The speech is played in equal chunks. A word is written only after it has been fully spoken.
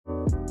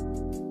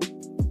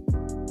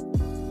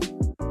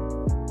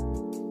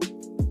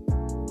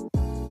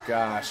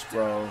Gosh,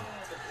 bro.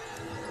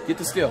 Get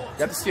the steal.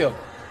 Got the steal.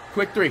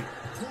 Quick three.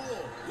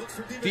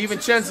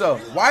 DiVincenzo.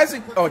 Why is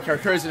it? Oh,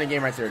 Curry's in the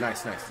game right there.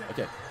 Nice, nice.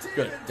 Okay,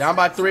 good. Down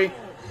by 3.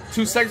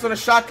 2 seconds on the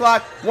shot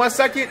clock. 1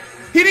 second.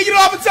 He didn't get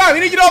off in time.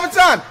 He didn't get off in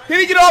time. He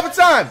didn't get off in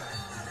time.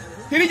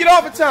 He didn't get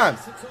off in time.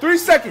 3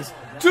 seconds.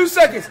 2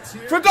 seconds.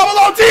 For double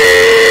OT!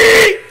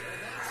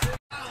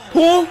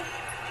 Poole.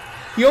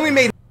 He only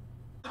made.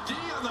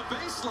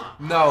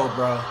 No,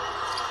 bro.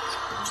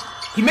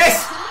 He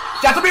missed.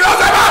 Got to be no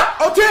timeout.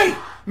 OT.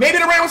 Maybe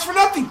the rain was for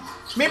nothing.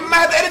 Maybe I might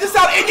have to edit this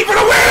out. Indy for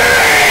the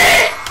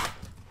win!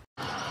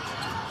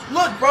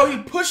 Look, bro, he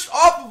pushed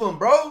off of him,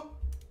 bro.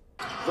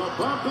 The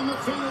bump in the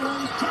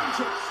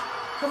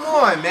Come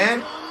on,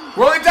 man.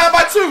 We're only down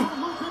by 2.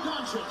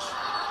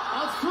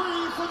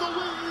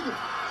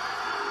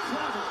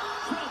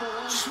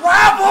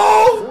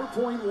 Travel!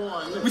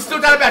 4.1. We still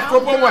got it back.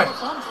 4.1.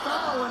 I'm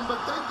fouling,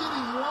 but they're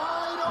getting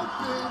wide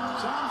open.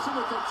 Johnson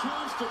with a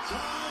chance to tie.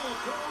 It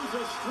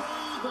goes astray.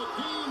 The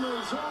game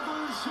is over.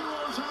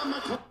 Zeros on the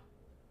clock.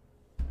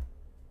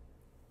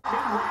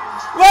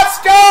 Let's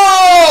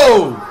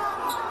go!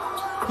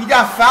 He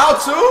got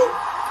fouled too?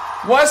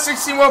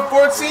 116,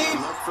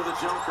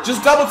 114.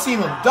 Just double team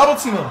him. Double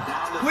team him.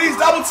 Please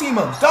double team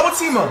him. Double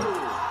team him.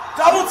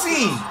 Double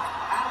team.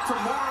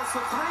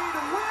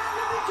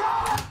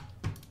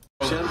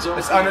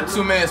 It's under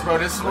 2 minutes, bro.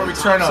 This is where we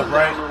turn up,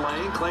 right?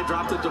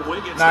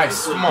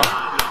 Nice. Come on.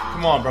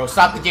 Come on, bro.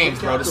 Stop the games,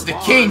 bro. This is the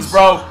Kings,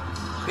 bro.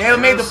 They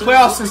haven't made the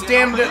playoffs since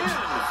damn the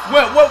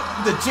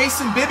the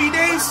Jason Bibby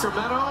days? No!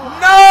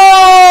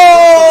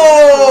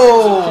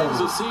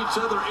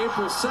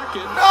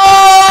 No!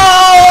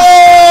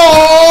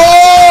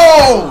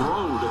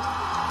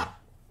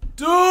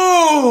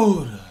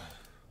 Dude!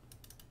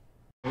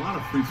 A lot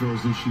of free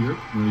throws this year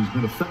when he's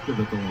been effective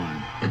at the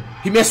line.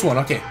 He missed one,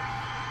 okay.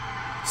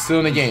 Still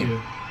in the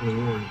game.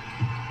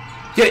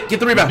 Get it, get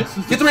the rebound.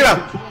 Get the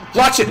rebound.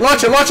 Launch it,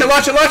 launch it, launch it,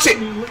 launch it, launch it.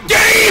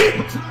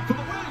 Game!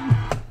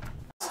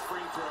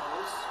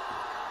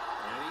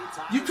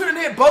 You couldn't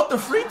hit both the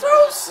free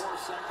throws?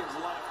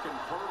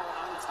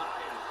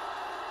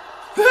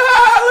 Look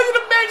at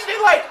the bench, they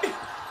like.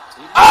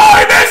 Oh,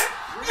 he missed!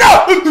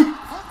 No!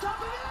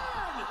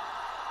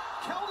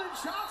 Keldon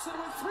Johnson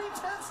with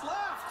 3/10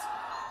 left.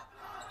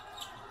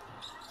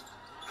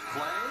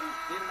 Play,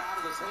 get it out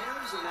of his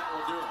hands, and that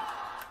will do it.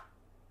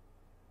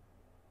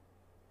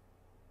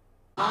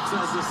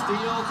 As the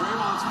steal,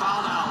 Draymond's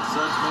fouled out.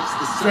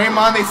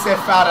 Draymond, they said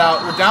fouled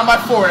out. We're down by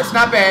 4. It's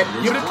not bad.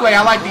 Give it to Clay.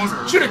 I like these.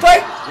 Shoot it,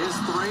 Clay.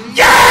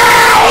 Yeah!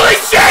 Holy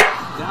shit!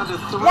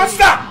 1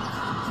 stop.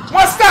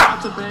 1 stop.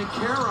 Oh,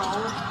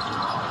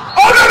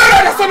 no, no, no.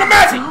 That's on the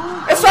Magic.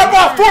 It's our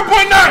ball.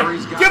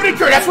 4.9. Give it to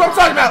Curry. That's what I'm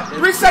talking about.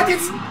 3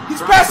 seconds.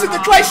 He's passing to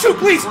Clay. Shoot,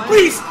 please.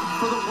 Please.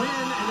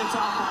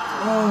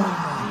 Oh,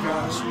 my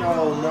gosh.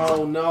 No,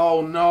 no,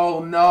 no, no,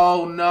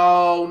 no,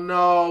 no,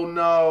 no,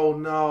 no,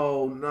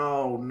 no,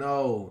 no,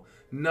 no.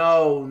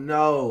 No, no,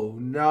 no,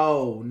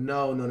 no, no,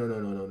 no, no, no, no,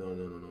 no, no,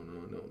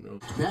 no, no, no.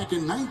 Back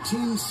in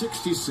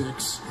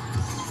 1966,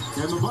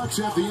 and the Bucks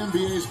have the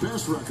NBA's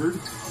best record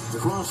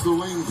across the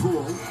lane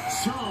pool.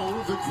 So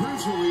the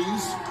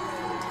Grizzlies,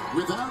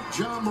 without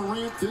John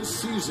Morant this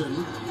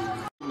season,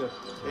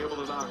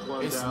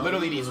 it's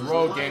literally these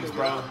road games,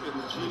 bro.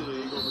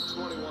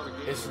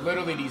 It's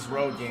literally these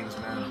road games,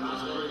 man.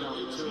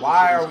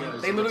 Why are we?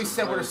 They literally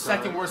said we're the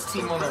 2nd worst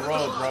team on the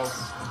road, bro.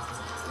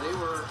 They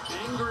were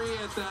angry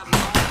at that.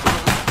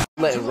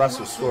 Letting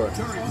Russell score.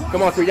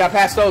 Come on, 3. You gotta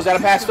pass those. Gotta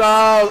pass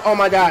those. Oh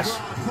my gosh.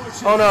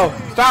 Oh no.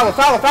 Foul him.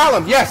 Foul him. Foul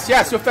him. Yes,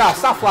 yes. You're foul.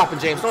 Stop flopping,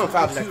 James. Don't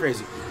foul me that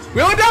crazy.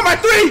 We only down by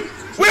 3.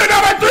 We only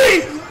down by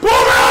 3. Boom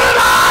on the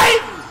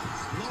line.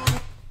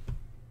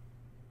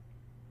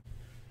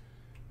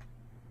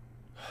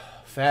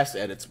 Fast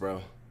edits,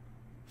 bro.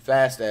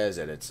 Fast as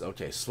edits.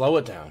 Okay, slow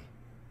it down,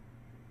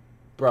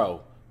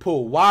 bro.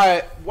 Poole,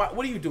 why? What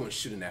are you doing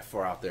shooting that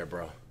far out there,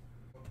 bro?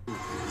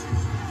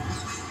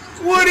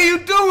 What are you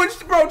doing,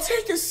 bro?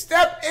 Take a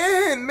step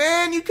in,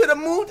 man. You could have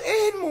moved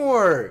in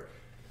more.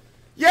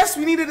 Yes,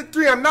 we needed a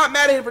 3. I'm not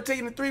mad at him for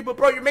taking the 3, but,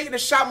 bro, you're making the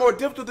shot more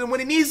difficult than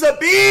when it needs to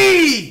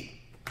be.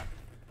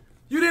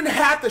 You didn't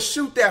have to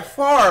shoot that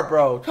far,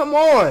 bro. Come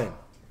on.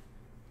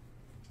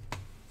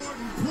 Do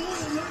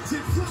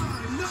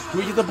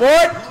we get the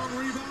board?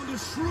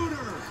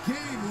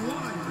 Game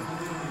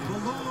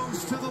 1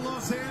 belongs to the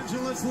Los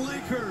Angeles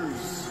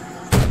Lakers.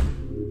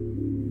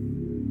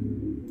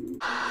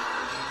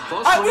 We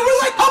were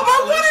like up by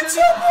 1 and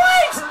 2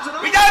 points.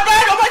 We got it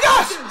back. Oh my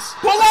gosh!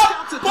 Pull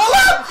up! Pull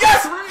up!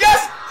 Yes!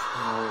 Yes!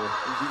 Oh,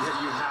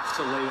 you have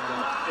to lay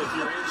that up. If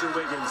you're Andrew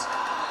Wiggins,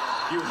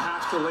 you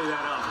have to lay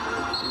that up.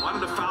 You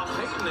wanted to foul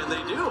Payton, and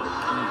they do.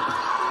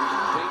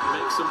 Payton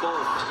makes them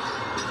both.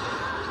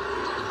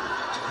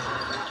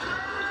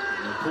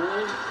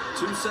 Poole,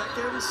 2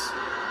 seconds.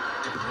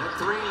 That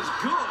 3 is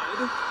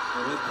good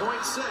with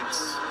 0.6.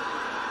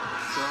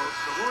 So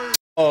the Warriors.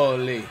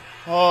 Holy,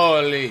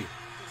 holy.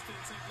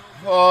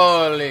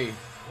 Holy.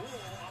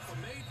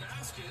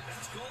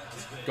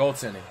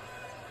 Goaltending.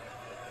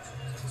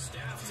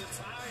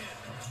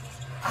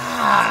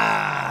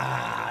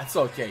 Ah, it's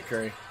okay,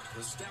 Curry.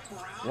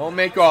 Won't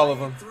make all of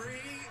them.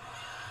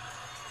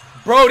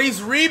 Bro,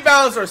 these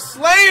rebounds are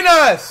slaying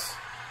us.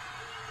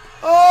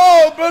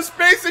 Oh, just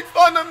basic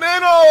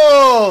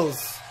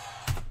fundamentals.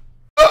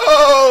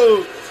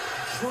 Oh.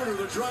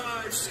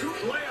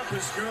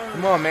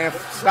 Come on, man.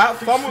 Stop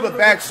fumble the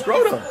back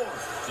scrotum.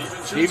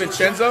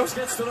 DiVincenzo.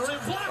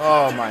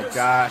 Oh, my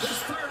gosh.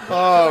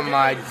 Oh,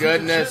 my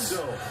goodness.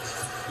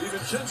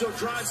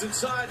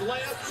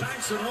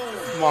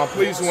 Come on,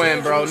 please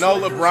win, bro. No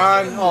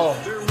LeBron. Oh.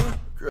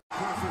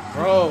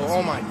 Bro,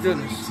 oh, my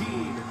goodness.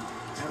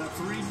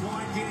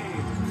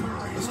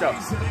 Let's go.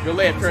 Good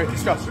layup, Curry.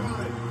 Let's go.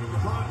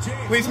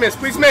 Please miss.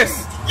 Please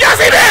miss. Yes,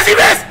 he missed. He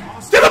missed.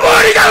 To the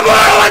board. He got the board.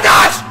 Oh, my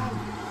gosh.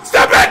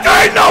 Step back,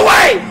 Curry. No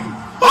way.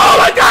 Oh,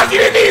 my gosh. You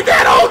didn't need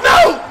that. Oh,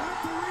 no.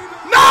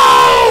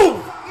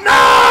 No.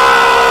 No.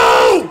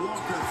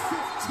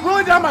 We're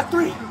only down by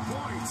 3.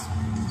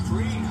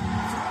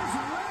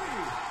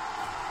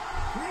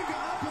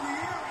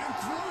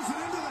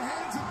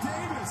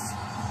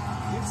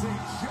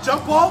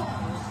 Jump ball.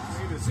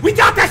 We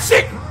got that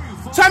shit.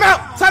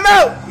 Timeout.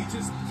 Timeout. He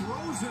just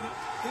throws it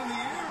in the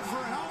air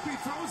for help. He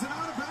throws it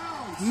out of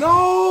bounds.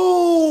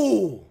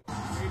 No.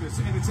 And it's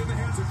in the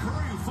hands of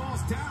Curry, who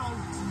falls down.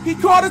 He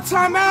called a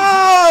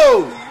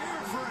timeout. In the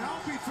air for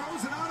help. He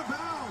throws it out of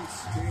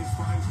bounds. James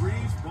finds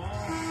Reeves.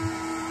 Ball.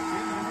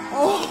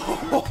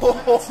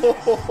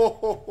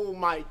 Oh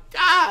my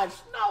gosh.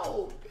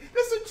 No.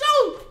 This is a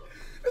joke.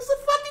 This is a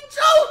fucking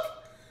joke.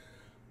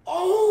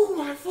 Oh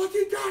my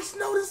fucking gosh,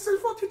 no, this is a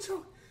fucking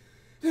joke.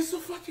 This is a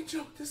fucking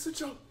joke. This is a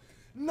joke.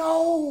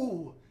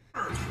 No.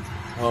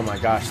 Oh my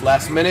gosh,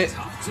 last minute.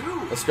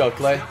 Let's go,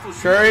 Clay.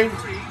 Curry.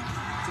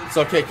 It's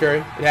okay, Curry.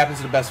 It happens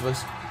to the best of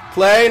us.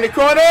 Clay in the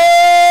corner.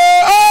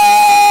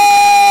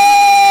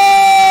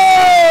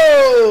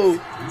 Oh!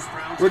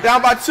 We're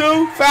down by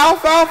 2. Foul,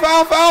 foul,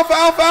 foul, foul,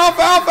 foul, foul,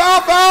 foul,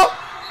 foul, foul.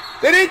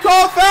 They didn't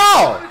call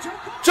foul.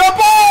 Jump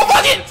ball,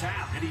 fuck it.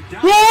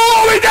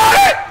 Oh, we got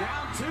it.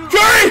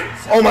 Curry!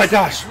 Oh my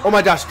gosh,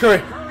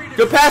 Curry.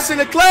 Good passing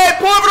to Clay,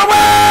 pull over the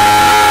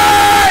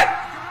win!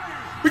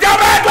 We got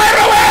back, Clay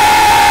to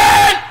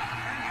win!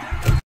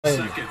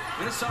 Second.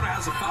 Minnesota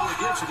has a foul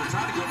again, so they're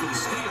trying to go for the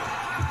steal.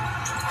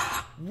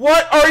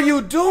 What are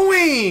you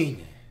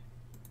doing?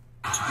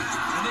 And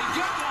they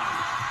get one.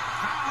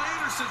 Kyle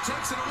Anderson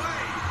takes it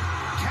away.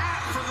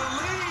 Cat for the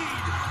lead.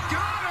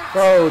 Got it!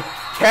 Bro,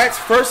 Cat's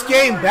first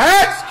game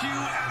back?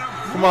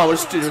 Come on,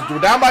 we're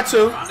down by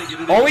 2.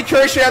 Only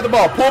Curry should have the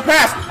ball. Pull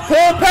pass.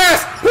 Pull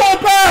pass. Pull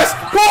pass.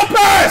 Pull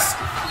pass.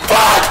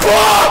 Fuck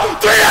ball.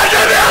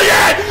 300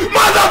 million.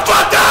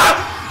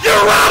 Motherfucker. You're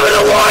robbing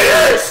the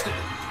Warriors.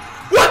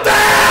 What the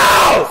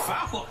hell?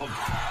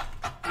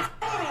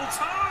 Total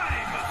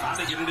time. Trying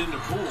to get it into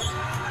Poole.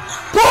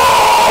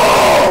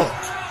 Pull.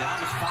 Down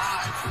to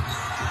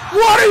 5.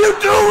 What are you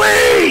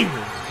doing?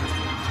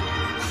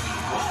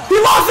 He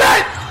lost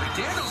it.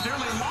 McDaniels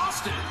nearly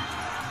lost it.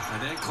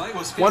 And then Clay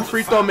was 1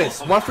 free throw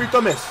miss. 1 free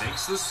throw miss.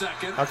 Takes the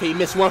second. Okay, he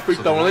missed 1 free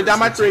throw. Only down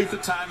by 3.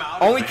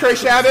 Timeout. Only Curry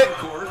should have it.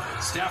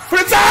 Steph. For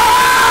the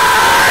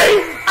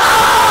tie!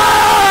 Oh!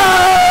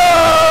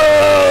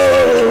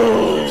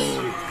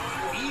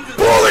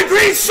 Bowling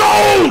Green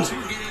sold! 2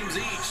 games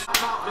each.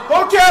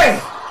 Okay.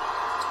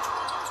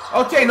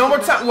 Okay, no more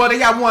time. Well, they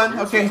got 1.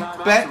 Okay,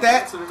 bet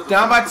that.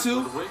 Down by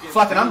 2.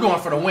 Fuck it, I'm going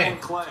for the win.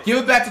 Give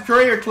it back to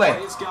Curry or Clay.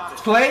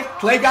 Clay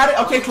got it.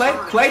 Okay,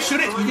 Clay,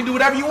 shoot it. You can do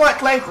whatever you want,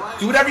 Clay.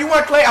 Do whatever you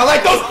want, Clay. I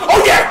like those.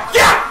 Oh, yeah.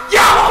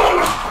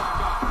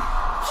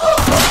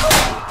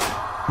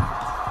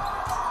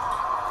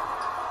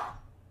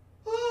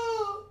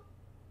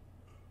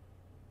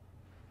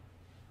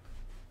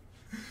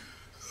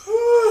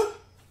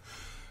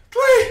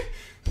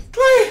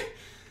 Clay.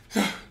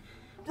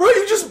 Bro,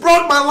 you just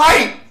broke my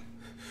light.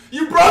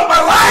 You broke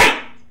my light.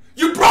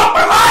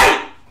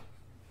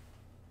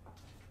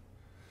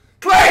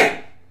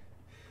 Clay.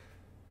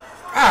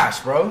 Gosh,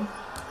 bro.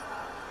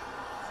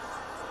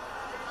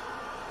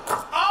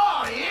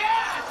 Oh,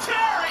 yeah.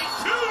 Terry,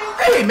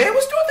 2. Hey, man,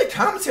 what's doing the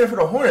commentary for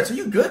the Hornets? Are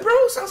you good,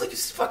 bro? Sounds like you're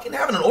fucking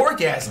having an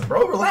orgasm,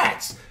 bro.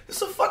 Relax. This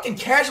is a fucking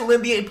casual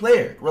NBA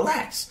player.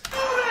 Relax.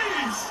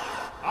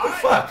 What the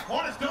fuck?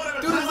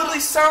 Dude, it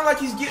literally sounds like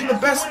he's getting the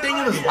best thing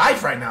in his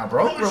life right now,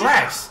 bro.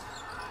 Relax.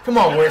 Come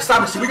on, Warriors.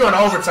 Stop it. We're going to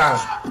overtime.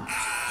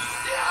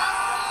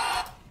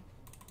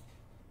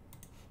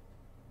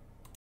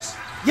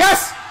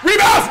 Yes!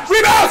 Rebounds!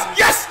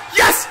 Yes!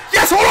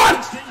 Hold on!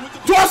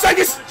 12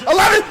 seconds!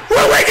 11!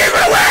 We're waiting for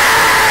the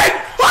win!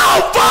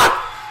 Oh, fuck!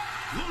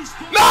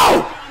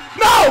 No!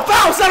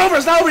 Foul! It's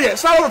not over yet.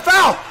 It's not over.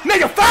 Foul!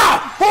 Nigga, foul!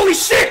 Holy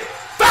shit!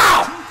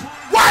 Foul!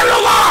 Why are we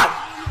alive?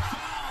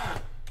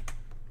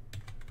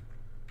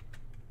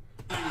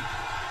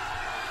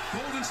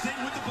 Golden State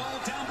with the ball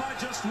down by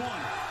just 1.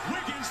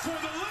 Wiggins for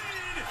the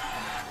lead.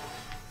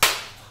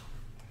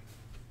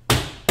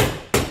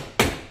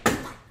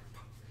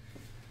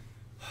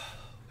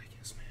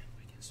 Wiggins, man.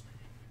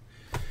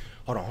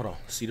 Hold on.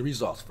 See the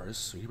results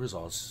first.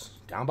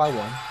 Down by 1.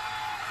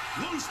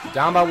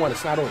 Down by 1.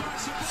 It's not over.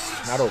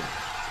 It's not over.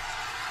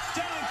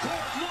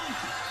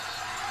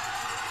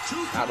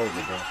 Not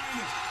over, bro.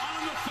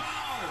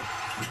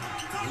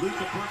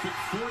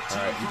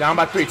 Alright, you're down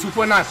by 3.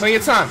 2.9. Plenty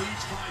of time.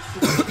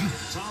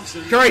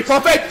 Curry,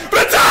 pump fake.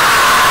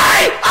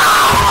 Batai! Oh!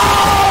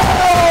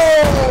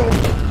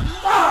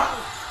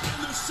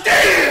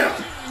 Damn!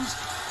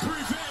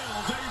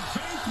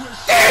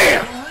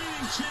 Damn!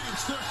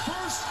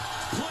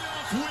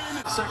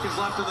 Seconds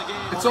left in the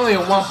game. It's only a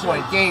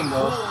 1-point game,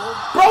 though.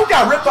 Bro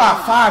got ripped by a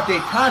 5-day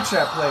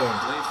contract player.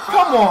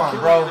 Come on,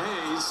 bro.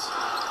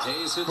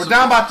 We're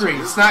down by 3.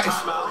 It's not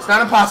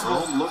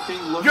impossible.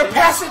 You're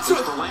passing to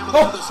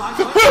overtime.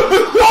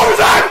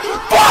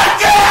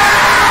 Fuck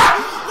yeah!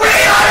 We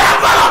are that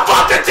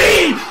motherfucking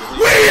team.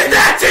 We is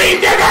that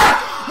team, nigga.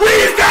 We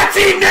is that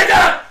team,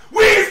 nigga.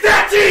 We is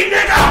that team,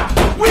 nigga.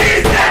 We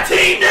is that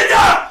team,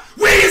 nigga.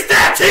 We is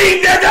that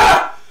team,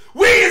 nigga.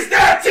 We is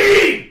that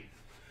team.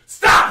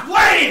 Stop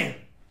playing,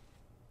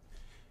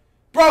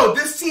 bro.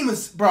 This team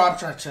is, bro. I'm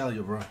trying to tell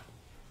you, bro.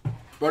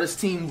 Bro, this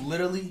team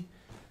literally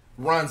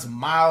runs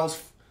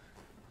miles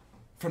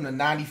from the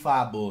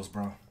 95 Bulls,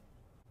 bro.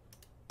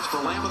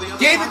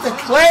 Gave it to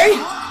Clay.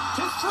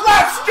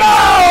 Let's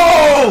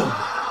go!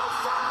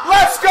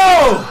 Let's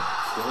go!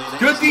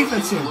 Good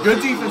defense here.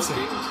 Good defense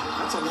here.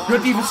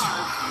 Good defense here.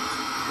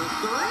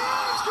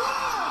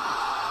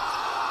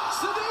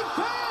 Sadiq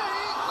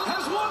Bey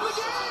has won the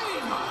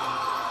game.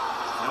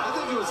 And I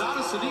think it was out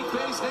of Sadiq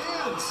Bey's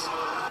hands.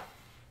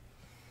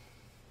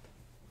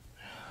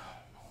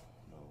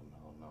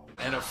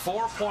 And a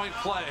 4-point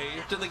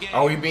play to the game.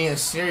 Oh, you being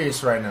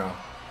serious right now?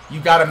 You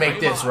gotta make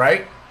this,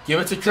 right? Give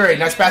it to Curry.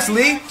 Nice pass to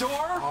Lee.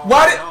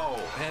 What? No,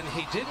 and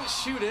he didn't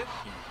shoot it.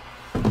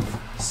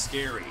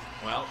 Scary.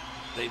 Well,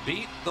 they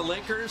beat the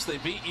Lakers, they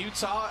beat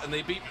Utah, and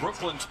they beat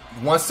Brooklyn.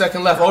 1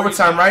 second left.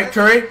 Overtime, right,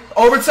 Curry?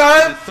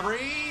 Overtime? 3.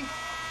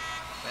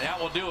 That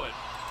will do it.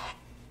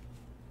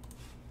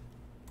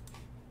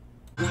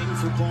 Waiting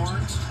for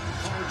Barnes.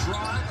 Hard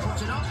drive,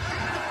 puts it up.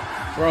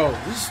 Bro,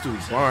 this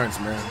dude Barnes,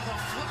 man.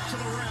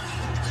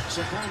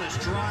 Sabonis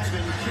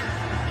driving.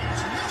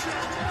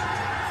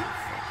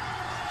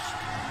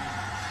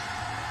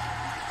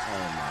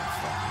 Oh my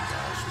fucking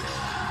gosh, bro.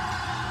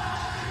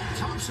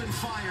 Thompson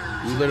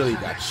fires. We literally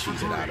got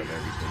cheated out of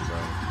everything, bro.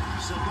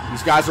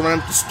 These guys are running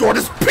up the store.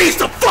 This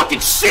piece of fucking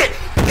shit!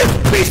 This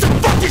piece of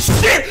fucking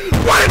shit!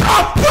 Running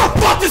up the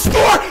fucking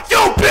store!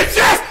 Yo, bitch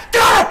ass!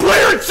 Got a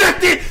player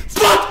ejected!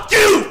 Fuck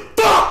you!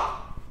 Fuck!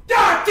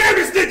 God damn,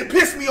 this nigga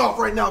pissed me off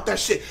right now with that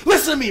shit.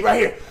 Listen to me right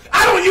here.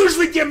 I don't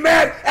usually get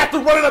mad after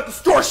running up the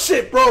store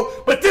shit,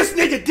 bro. But this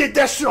nigga did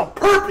that shit on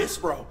purpose,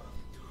 bro.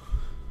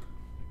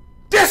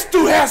 This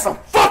dude has some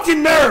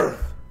fucking nerve.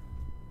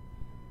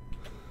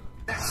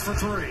 That's for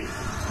 3.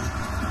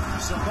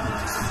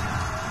 Sabonis.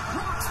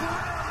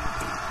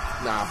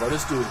 Nah, bro,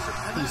 this dude is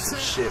a piece of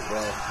shit,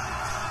 bro.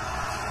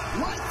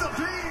 Like the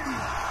beam.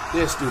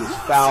 This dude is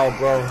foul,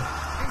 bro. In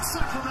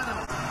Sacramento.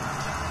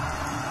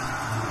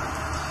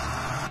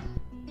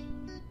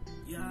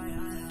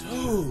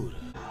 Dude.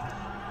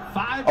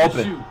 5 Open.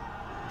 to shoot.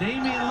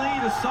 Damian Lee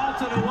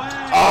assaulted away.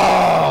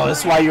 Oh,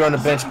 that's why you're on the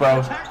bench,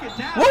 bro.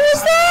 What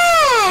was that?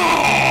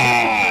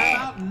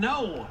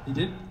 No, he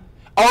didn't.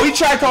 Oh, he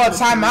tried to call a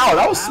timeout.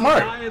 That was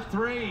smart. You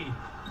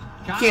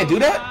can't do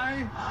that?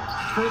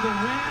 For the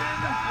win.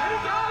 And he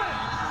got it.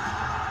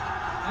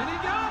 And he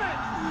got it.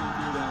 You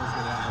knew that was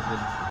going to happen.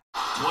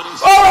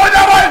 Oh,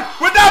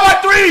 we're down by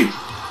 3.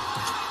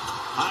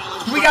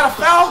 We got a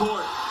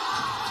foul.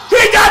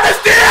 He got the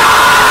steal.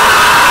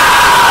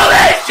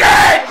 Holy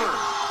shit.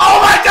 Oh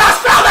my gosh,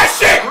 foul that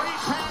shit.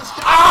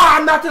 Ah,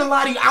 I'm not going to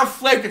lie to you. I'm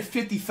flagrant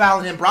 50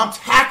 fouling him, bro. I'm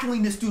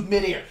tackling this dude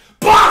midair.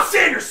 Bob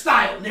Sanders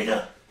style,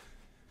 nigga.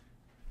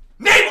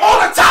 Name all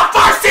the top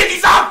 5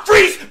 cities on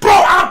freeze, bro.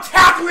 I'm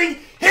tackling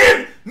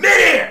him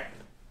midair.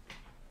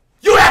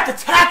 You have to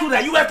tackle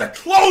that. You have to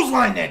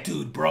clothesline that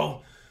dude,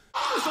 bro.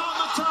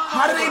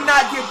 How did they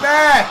not get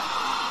back?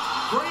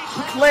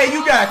 Clay,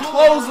 you gotta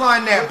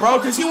clothesline that, bro,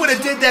 because he would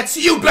have did that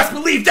to you. Best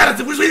believe that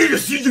was a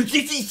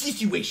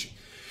situation.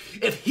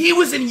 If he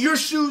was in your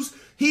shoes,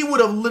 he would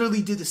have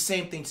literally did the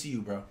same thing to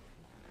you, bro.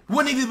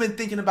 Wouldn't even been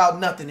thinking about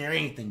nothing or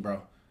anything,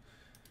 bro.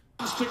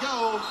 To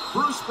go,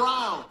 Bruce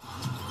Brown.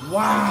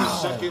 Wow.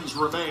 Seconds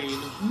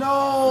remain.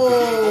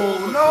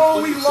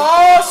 No, we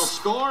lost.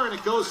 Score, and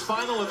it goes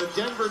final, and the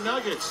Denver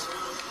Nuggets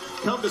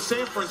come to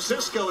San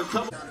Francisco and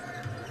come.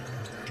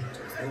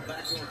 Go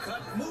back to a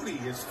cut. Moody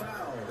is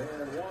fouled,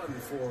 and 1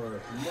 for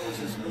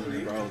Moses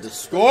Moody. Bro, the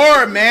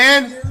score,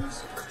 man.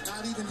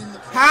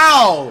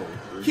 How?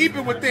 Keep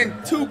it within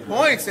 2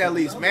 points at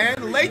least, man.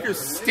 The Lakers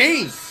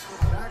stink.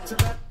 Back to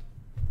back.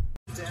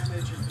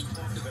 Damage has been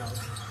talked about.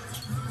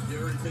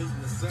 Gary Payton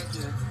II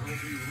will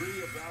be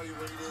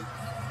reevaluated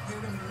in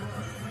a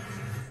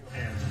month.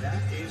 And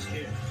that is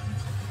it.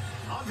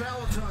 On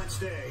Valentine's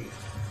Day.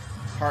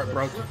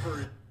 Heartbroken.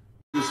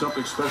 Do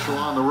something special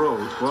on the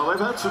road. Well, they've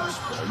had some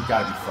You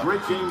gotta be fucking.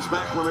 great games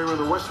back when they were in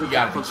the Western You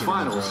gotta be Conference kidding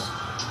me, Finals.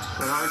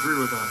 bro. And I agree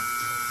with that.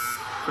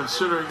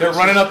 Considering they're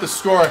running up the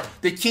score.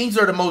 The Kings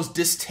are the most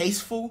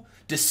distasteful,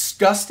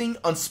 disgusting,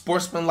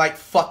 unsportsmanlike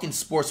fucking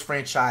sports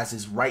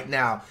franchises right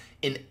now.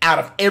 Out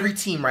of every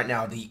team right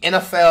now, the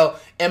NFL,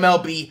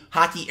 MLB,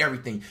 hockey,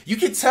 everything. You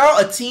can tell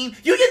a team,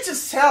 you can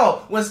just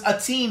tell when a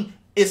team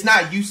is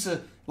not used to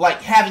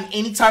like having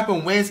any type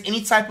of wins,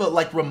 any type of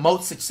like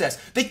remote success.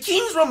 The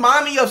Kings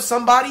remind me of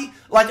somebody,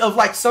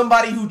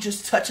 somebody who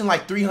just touching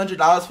like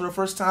 $300 for the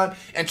first time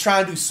and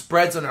trying to do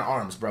spreads on their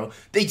arms, bro.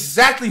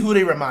 Exactly who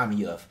they remind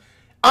me of.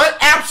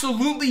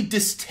 Absolutely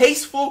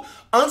distasteful,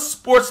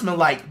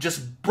 unsportsmanlike,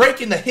 just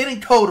breaking the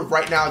hidden code of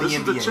right now in the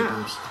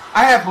NBA.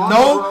 I have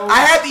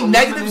the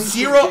negative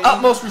zero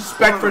utmost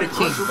respect for the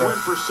Kings, bro. Win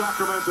for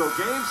Sacramento.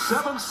 Game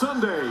 7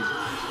 Sunday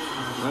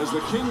as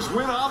the Kings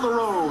win on the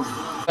road.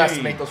 Has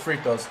to make those free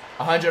throws.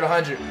 100.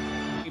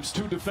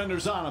 Two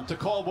defenders on him. To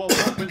Caldwell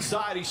up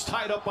inside. He's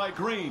tied up by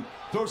Green.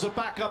 Throws it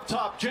back up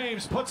top.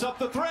 James puts up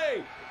the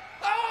three.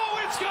 Oh,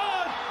 it's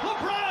gone!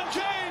 LeBron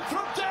James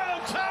from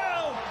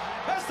downtown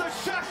as the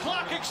shot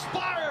clock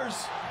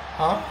expires.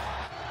 Huh?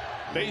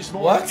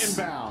 Bazemore What?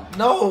 Inbound.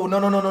 No.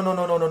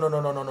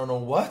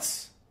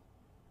 What?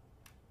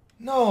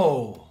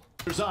 No.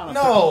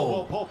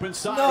 No.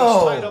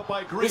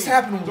 This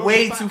happened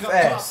way too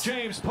fast.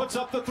 James puts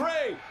up the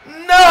three.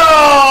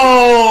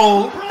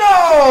 No.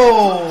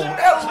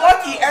 That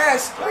lucky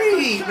ass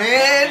three,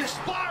 man.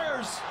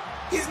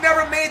 He's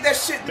never made that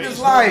shit in his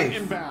life.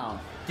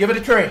 Give it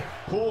to Curry.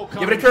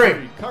 Give it to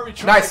Curry.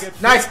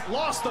 Nice.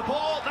 Lost the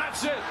ball.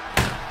 That's it.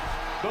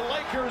 The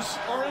Lakers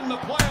are in the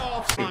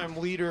playoffs. Time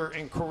leader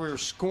in career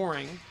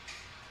scoring.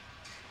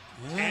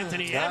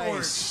 Anthony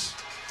Edwards.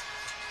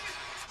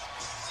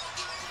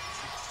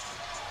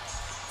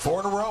 4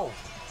 in a row.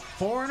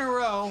 4 in a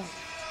row.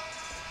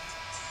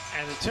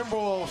 And the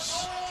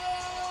Timberwolves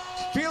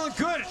feeling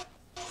good.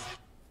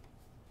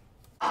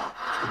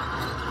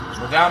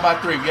 We're down by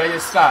 3. We gotta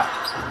get Scott.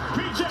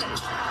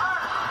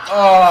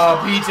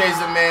 Oh, PJ's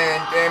the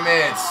man. Damn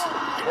it.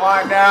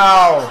 Why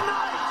now?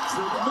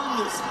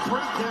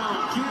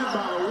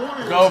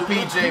 Go,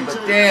 PJ. But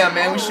damn,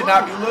 man, we should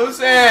not be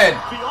losing.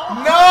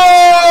 No!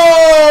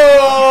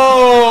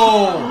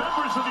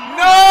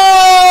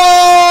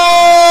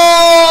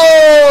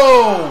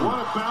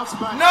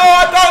 No,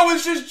 I thought it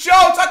was just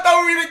jokes. I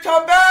thought we were gonna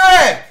come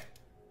back.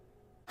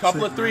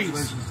 Couple of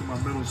threes.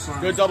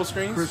 Good double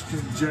screens.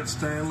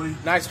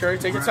 Nice, Curry.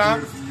 Take your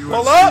time.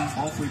 Pull up.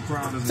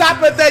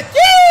 Top of the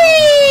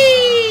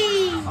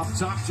key. Up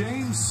top,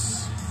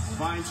 James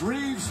finds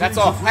Reeves. That's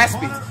off. Has to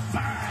be.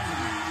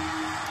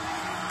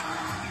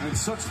 And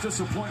such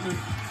disappointment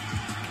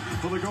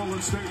for the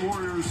Golden State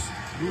Warriors,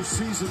 whose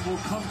season will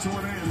come to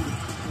an end.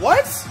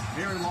 What?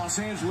 Here in Los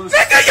Angeles.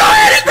 Nigga, you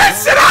edit that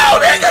shit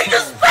out, nigga. You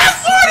just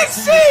fast forward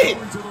shit.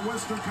 To the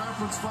Western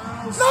Conference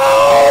Finals. No.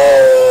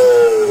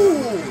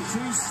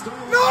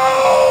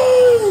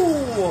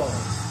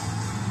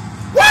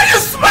 Why are you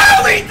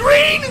smiling,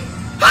 Green?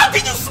 How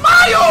can you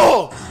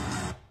smile?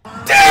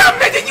 Damn,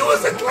 nigga, you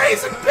was a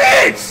glazing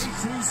bitch.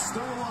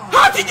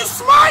 How can you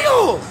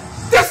smile?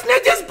 This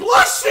nigga's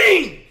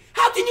blushing.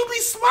 How can you be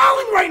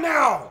smiling right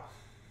now?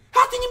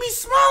 How can you be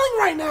smiling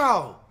right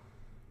now?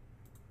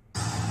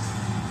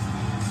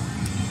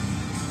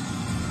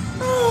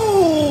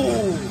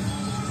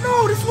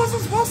 No, this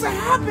wasn't supposed to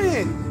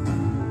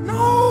happen.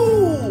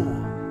 No.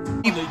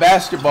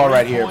 Basketball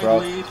right here, bro.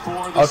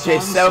 Okay,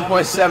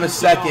 7.7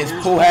 seconds.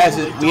 Poole has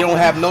it. We don't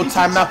have no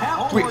timeout.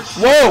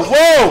 Whoa,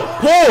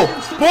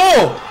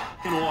 Poole.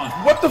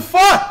 What the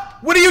fuck?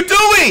 What are you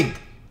doing?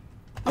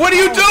 What are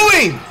you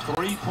doing?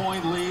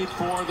 3-point lead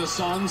for the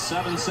Suns.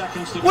 7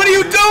 seconds to go. What are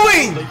you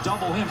doing? They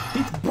double him.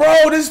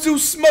 Bro, this dude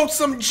smoked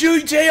some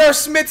J.R.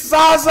 Smith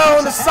Zaza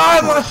on the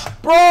sideline.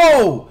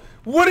 Bro,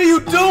 what are you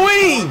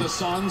doing?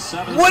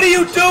 What are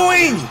you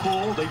doing?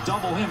 They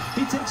double him.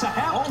 He takes a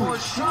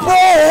half-court shot. Bro,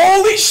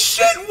 holy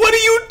shit, what are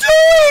you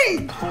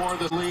doing? For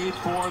the lead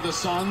for the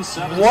Suns.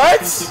 7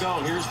 What? seconds to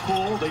go. Here's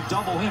Poole. They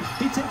double him.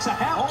 He takes a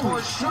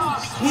half-court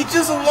shot. He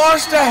just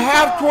launched a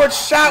half-court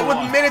shot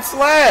with minutes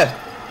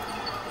left.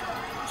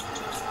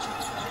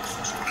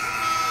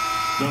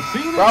 Bro,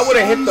 I would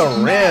have hit the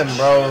rim,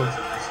 bro.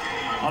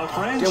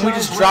 Then we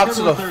just dropped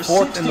to the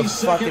 4th in the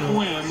fucking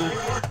win.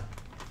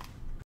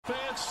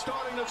 Fans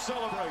starting to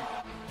celebrate.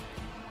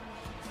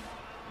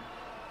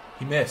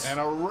 He missed.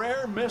 And a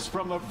rare miss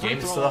from the free Game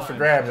is throw still up for line.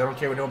 grabs. I don't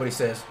care what nobody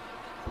says.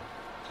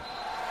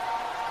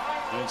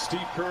 And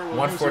Steve Kerr will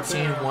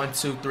 114,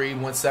 123,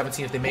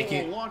 117 if they make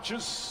it.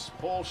 Launches.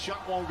 Paul's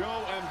shot won't go,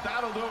 and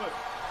that'll do it.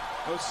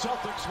 The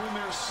Celtics win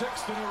their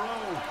 6th in a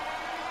row.